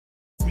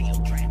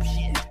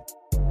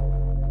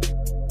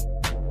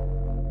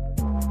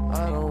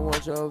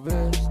want your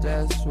bitch,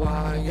 that's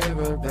why I gave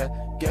her back.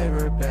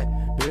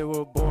 Bitch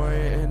was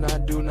boring and I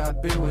do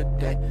not be with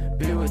that.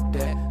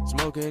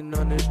 Smoking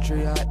on this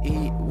tree, I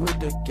eat with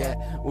the cat.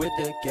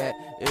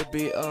 It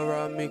be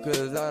around me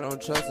cause I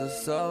don't trust a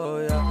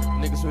soul, yeah.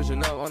 Niggas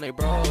switching up on they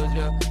bros,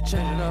 yeah.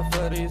 Changing up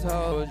for these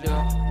hoes,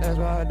 yeah. That's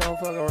why I don't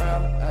fuck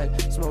around,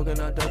 ayy. Smoking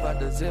up dope out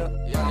the zip.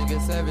 Y'all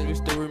niggas savage, we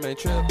still remain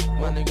trip.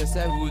 My niggas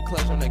savage, we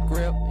clutch on that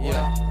grip,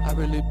 yeah. I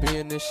really be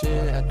in this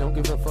shit, I don't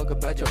give a fuck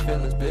about your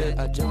feelings, bitch.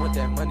 I jump with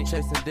that money,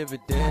 chasing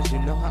dividends. You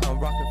know how I'm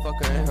rockin',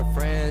 fuck her and her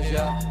friends,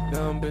 yeah.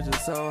 Them bitches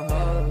so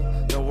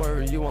hoes, don't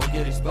worry, you won't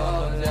get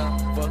exposed, yeah.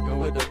 Fucking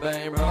with the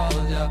bang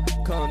rolls, yeah.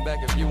 Coming back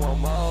if you want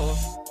more,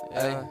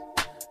 yeah.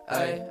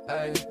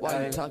 Ayy,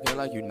 why you talking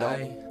like you know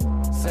me?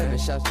 Saving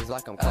shots just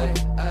like I'm Kobe.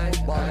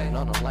 Ballin'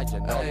 on them like you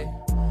know me.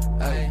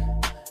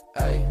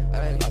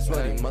 I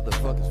swear these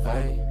motherfuckers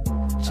phony.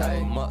 Chop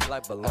them up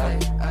like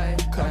bologna.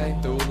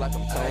 Coming through like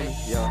I'm Tony,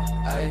 yeah.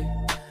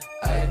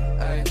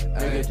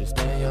 Nigga, just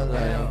stay in your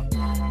lane.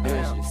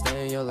 Bitch, just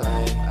stay in your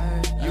lane.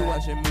 You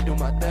watching me do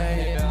my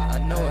thing. I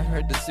know it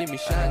hurt to see me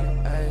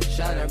shining.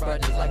 Shining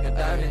bright just like a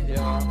diamond.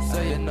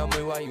 So you know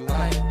me why you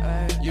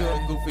lying. You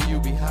a goofy, you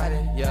be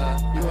hiding. Yeah,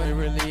 you ain't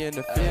really in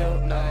the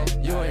field. No,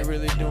 you ain't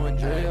really doing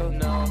drill.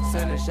 No,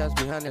 sending shots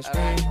behind the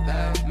screen.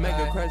 Make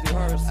a crazy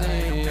horror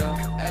scene.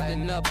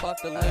 Acting up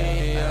off the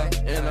lean.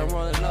 And I'm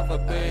running off a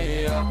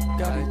beat.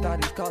 Got me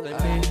thought he's calling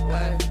me.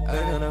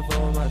 They're gonna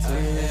follow my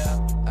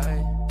team.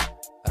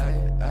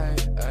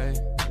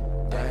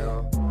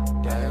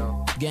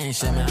 Gang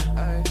shit, man.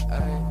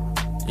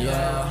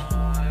 Yeah.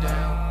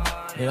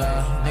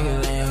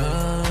 Niggas ain't,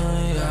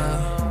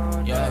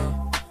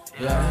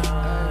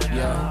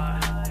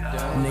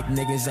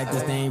 Niggas act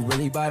this thing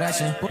really by that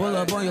shit. Pull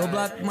up on your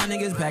block, my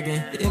niggas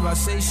packing. If I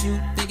say shoot,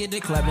 think it they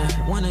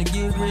clapping. Wanna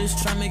get rich,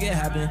 try make it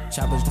happen.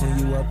 Choppers clean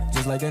you up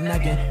just like a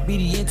napkin.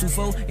 BD in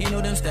 2-4, ain't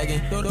no them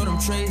stacking. Throw them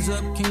trays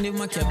up, king live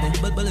my captain.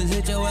 But bullets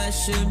hit your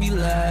ass, shouldn't be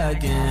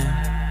lagging.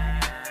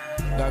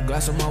 Got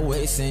glass on my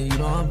waist and you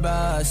know I'm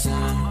bossing.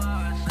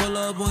 Pull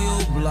up on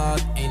your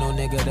block, ain't no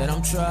nigga that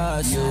I'm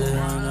trusting. You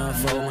wanna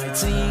for my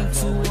team,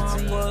 too long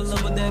for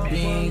love with that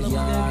bean.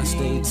 Yeah, I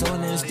stay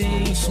torn this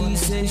thing. She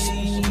said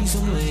she needs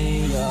some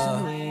lean,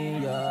 yeah.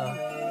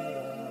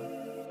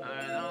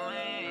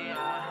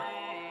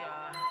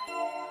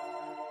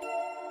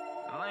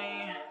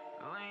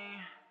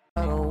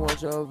 I don't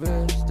want your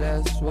bitch,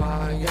 that's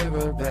why I gave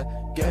her back.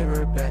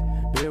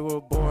 Bitch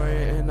was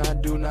boring and I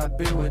do not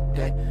be with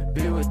that.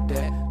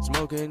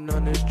 Smoking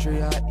on this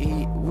tree, I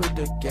eat with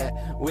the cat.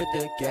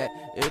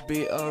 It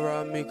be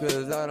around me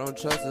cause I don't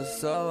trust a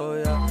soul,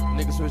 yeah.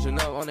 Niggas switching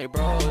up on they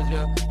bros,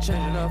 yeah.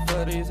 Changing up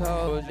for these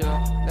hoes,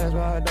 yeah. That's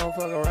why I don't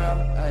fuck around,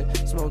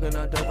 ayy. Smoking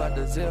up dope out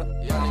the zip.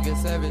 Y'all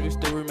niggas savage, we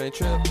still remain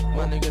trip.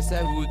 My niggas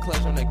savage, we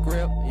clutch on that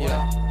grip,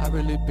 yeah. I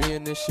really be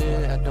in this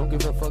shit, I don't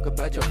give a fuck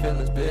about your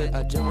feelings, bitch.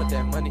 I jump with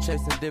that money,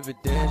 chasing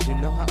dividends. You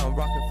know how I'm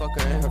rockin', fuck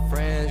her and her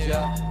friends,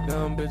 yeah.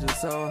 Them bitches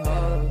so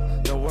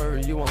hoes, don't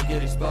worry, you won't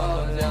get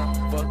exposed, yeah.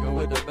 Fucking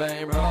with the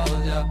bang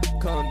rolls, yeah.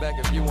 Coming back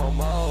if you want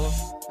more,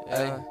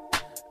 yeah.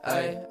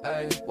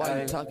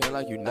 Why you talking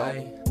like you know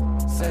me?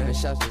 Saving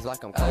shots just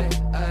like I'm Kobe.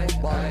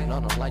 Ballin'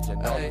 on them like you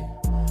know me.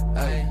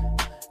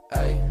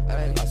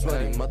 I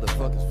swear these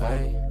motherfuckers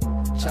phony.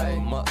 Chop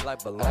them up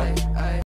like bologna.